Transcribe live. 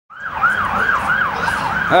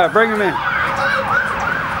All right, bring him in.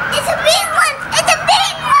 It's a big one. It's a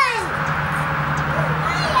big one.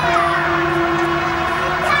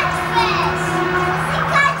 Catfish. It's a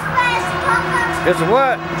catfish, Papa. It's a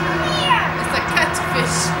what? Come here. It's a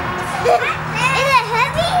catfish. Is it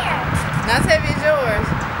heavier? Not as heavy as yours.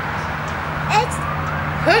 It's.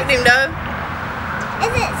 Hooked him though.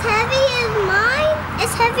 Is it heavy as mine?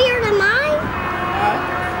 It's heavier than mine?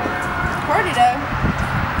 Pretty though.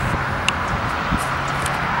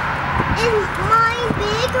 Is mine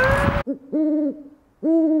bigger?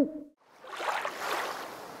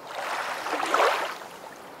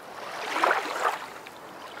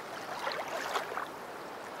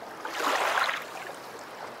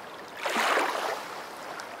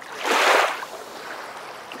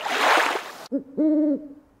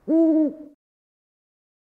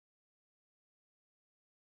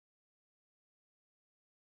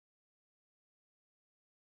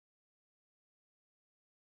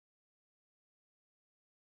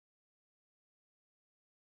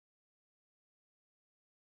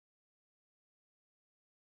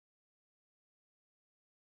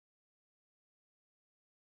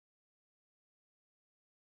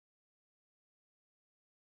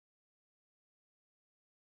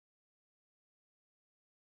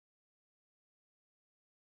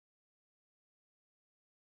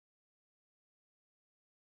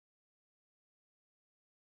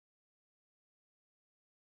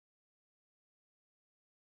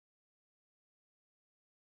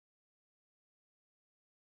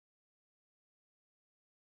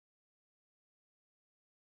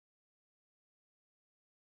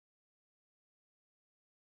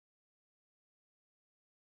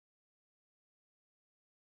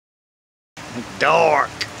 Dark.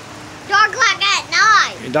 Dark like at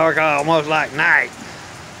night. Dark almost like night.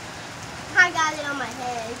 I got it on my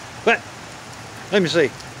head. What? Let me see.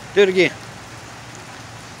 Do it again.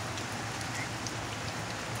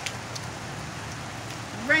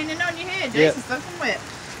 Raining on your head, Yep. Jason. Soaking wet.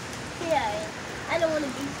 Yeah, I don't want to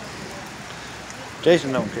be.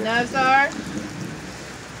 Jason don't care. No, sir.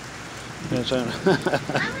 Yes, sir.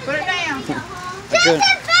 Put it down. Jason,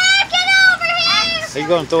 back it over here. He's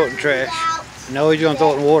gonna throw it in the trash. No, he's gonna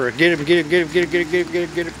throw it in the water. Get him, get him, get him, get him, get him, get him, get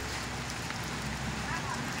him, get him.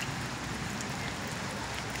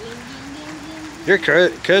 Your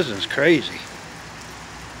cousin's crazy.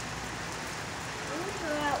 I'm gonna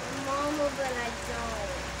go out with Mama, but I don't.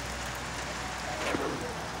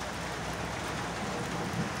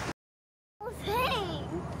 Oh, dang.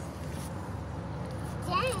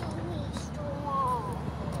 Dang, he's strong.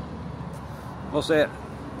 What's that?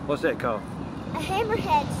 What's that called? A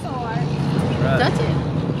hammerhead sword. Right. Touch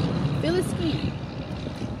it. Feel his skin.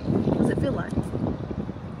 What does it feel like?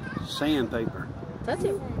 Sandpaper. Touch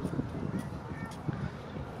it.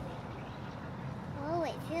 Oh,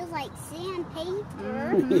 it feels like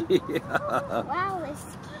sandpaper. Yeah. Wow, the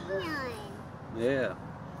skin. Yeah.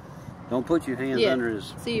 Don't put your hands Yeah. under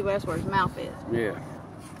his. See, that's where his mouth is. Yeah.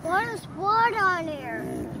 There's blood on there.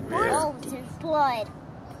 Yeah. Oh, there's blood.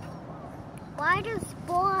 Why there's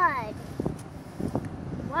blood?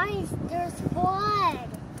 Why is there's blood?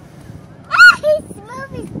 Ah, he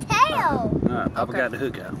smoothed his tail. All right, Papa got the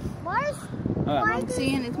hook out. Why is All right, why Mama. there's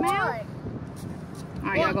See in his blood? mouth? All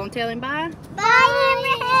right, y'all gonna tell him bye? Bye,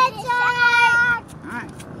 hammerhead shark. All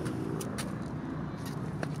right.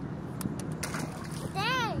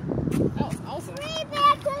 Dang. That was awesome. Way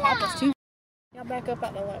back Papa's alive. too. Y'all back up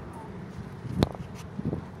out the lake.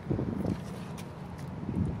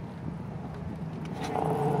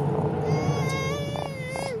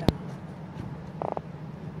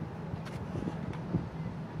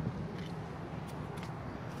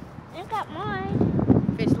 I got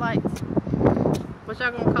mine. Fish lights. What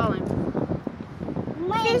y'all gonna call him?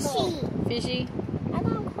 Fishy. Fishy? I'm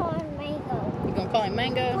gonna call him Mango. You gonna call him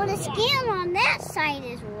Mango? Well, the skin on that side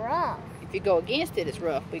is rough. If you go against it, it's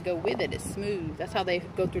rough. We go with it, it's smooth. That's how they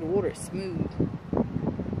go through the water. It's smooth.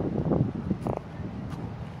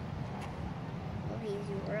 Oh, he's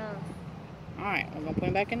rough. All right, we're gonna put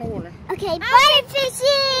him back in the water. Okay, bye, Fishy.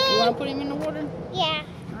 You wanna put him in the water? Yeah.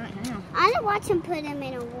 All right, hang on. I want to watch him put him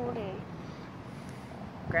in the water.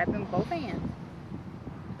 Grab him with both hands,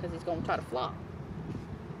 because he's gonna try to flop.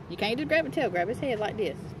 You can't just grab his tail. Grab his head like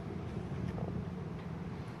this.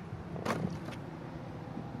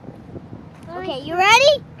 Okay, you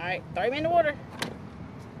ready? All right, throw him in the water.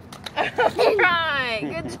 All right,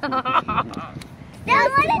 good job. All Now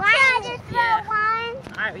let me try to throw Yeah. one.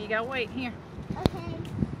 right, well, you gotta wait here. Okay.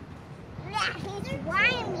 Yeah, he's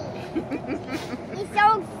slimy. He's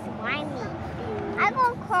so slimy. I'm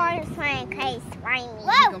gonna call him slimy because he's slimy. You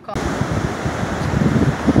Whoa! gonna call-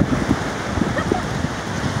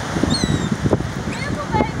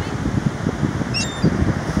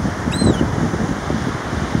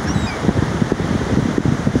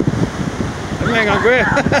 man gonna grab.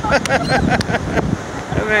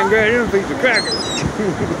 That man grabbed him a piece of cracker.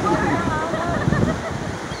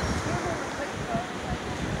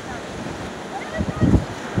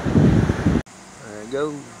 There it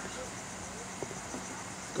goes.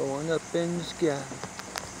 Going up in the sky.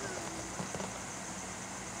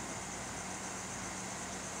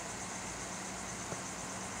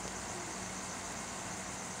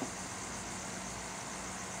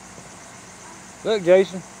 Look,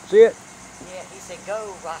 Jason, see it? Yeah, he said,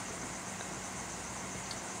 go, Rocky.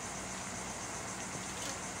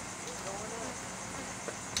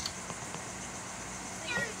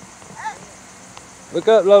 Look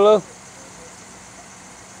up, Lolo.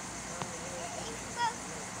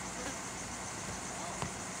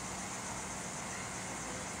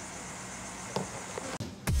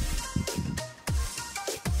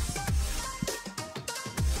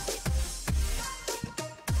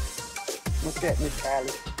 Look at Miss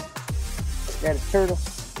Kylie. Got a turtle.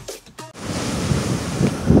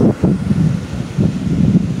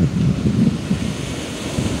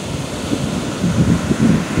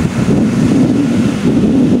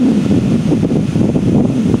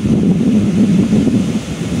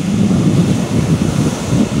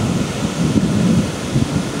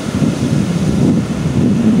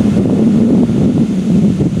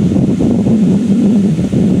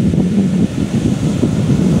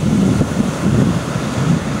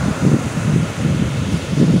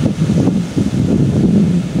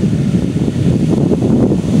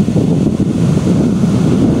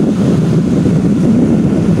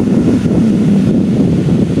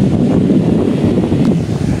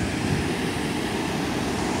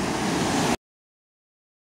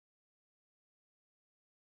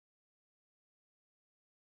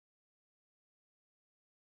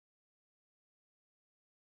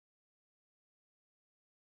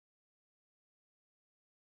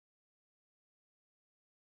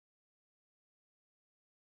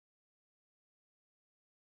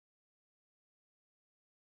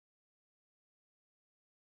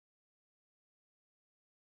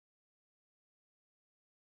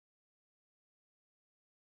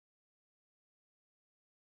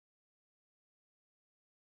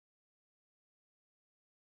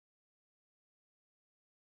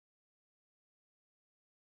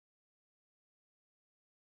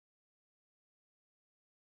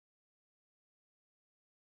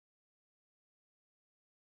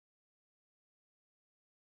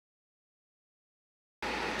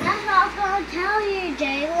 That's what I was gonna tell you,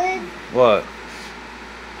 Jalen. What?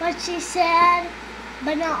 What she said,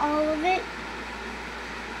 but not all of it.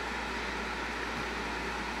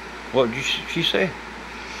 What did she say?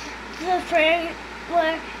 The friend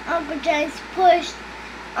where Uncle James pushed,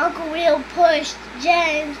 Uncle Will pushed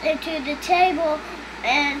James into the table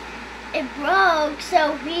and it broke,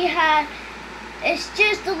 so we had, it's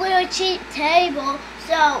just a little cheap table,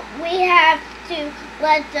 so we have to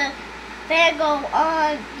let the fan go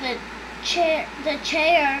on the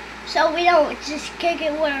chair so we don't just kick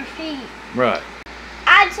it with our feet. Right.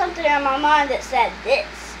 I had something on my mind that said this.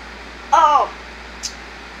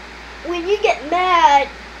 When you get mad,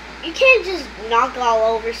 you can't just knock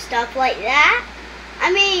all over stuff like that.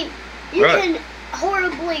 I mean, you can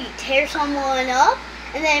horribly tear someone up,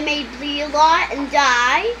 and they may bleed a lot and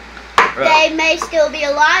die. Right. They may still be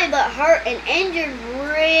alive, but hurt and injured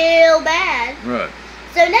real bad. Right.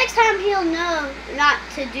 So next time he'll know not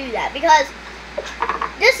to do that, because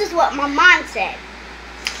this is what my mom said.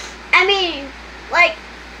 I mean, like,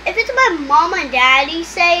 if it's my mom and daddy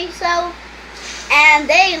say so, and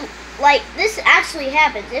they, like, this actually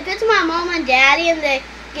happens. If it's my mom and daddy and they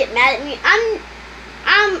get mad at me,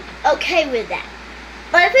 I'm okay with that.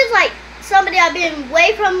 But if it's like somebody I've been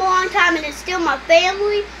away from a long time and it's still my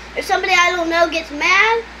family, or somebody I don't know gets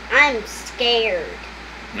mad, I'm scared.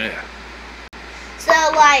 Yeah. So,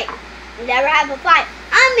 like, never have a fight.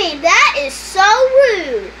 I mean, that is so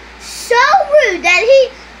rude. So rude that he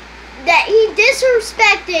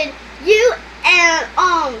disrespected you and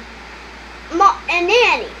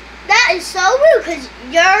Nanny. That is so rude, because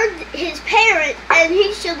you're his parent and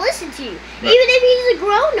he should listen to you. Right. Even if he's a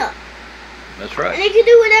grown-up. That's right. And he can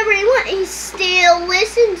do whatever he wants. He still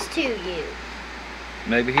listens to you.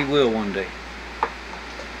 Maybe he will one day.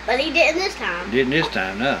 But he didn't this time. Didn't this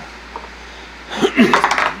time, no.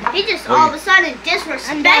 He just all of a sudden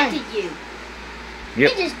disrespected you.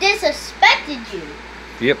 Yep. He just disrespected you.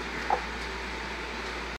 Yep.